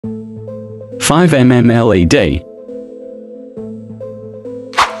5mm LED.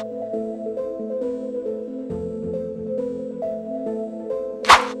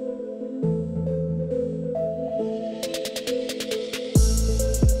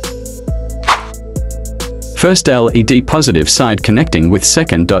 First LED positive side connecting with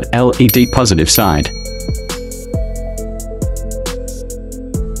second LED positive side.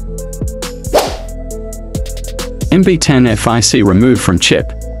 MB10F IC removed from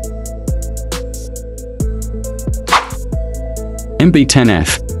chip.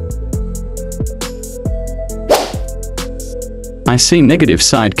 MB10F IC negative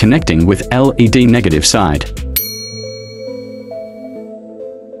side connecting with LED negative side.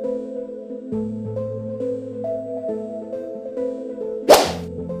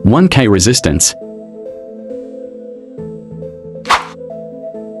 (1K) resistance.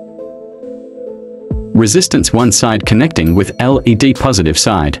 Resistance one side connecting with LED positive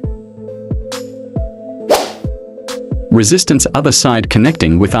side. Resistance other side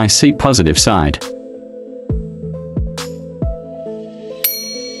connecting with IC positive side.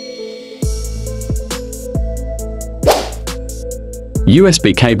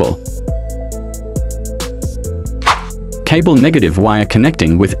 USB cable. Cable negative wire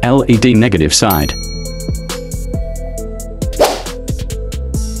connecting with LED negative side.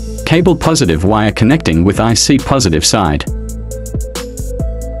 Cable positive wire connecting with IC positive side.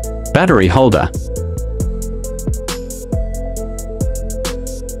 Battery holder.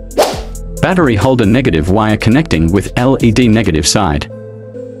 Battery holder negative wire connecting with LED negative side.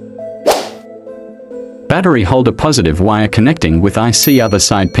 Battery holder positive wire connecting with IC other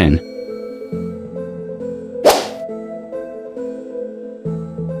side pin.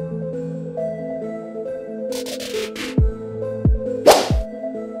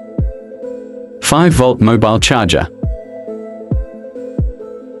 (5V) mobile charger.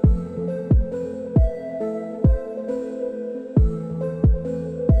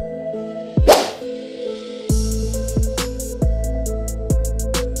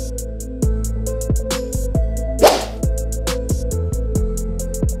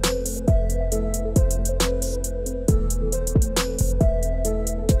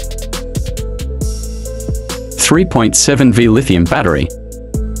 (3.7V) lithium battery.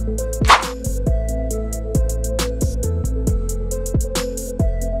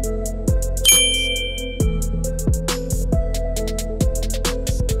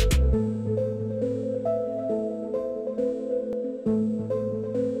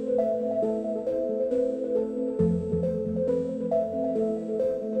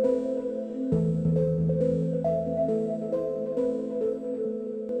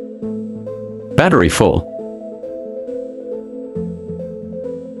 Battery full.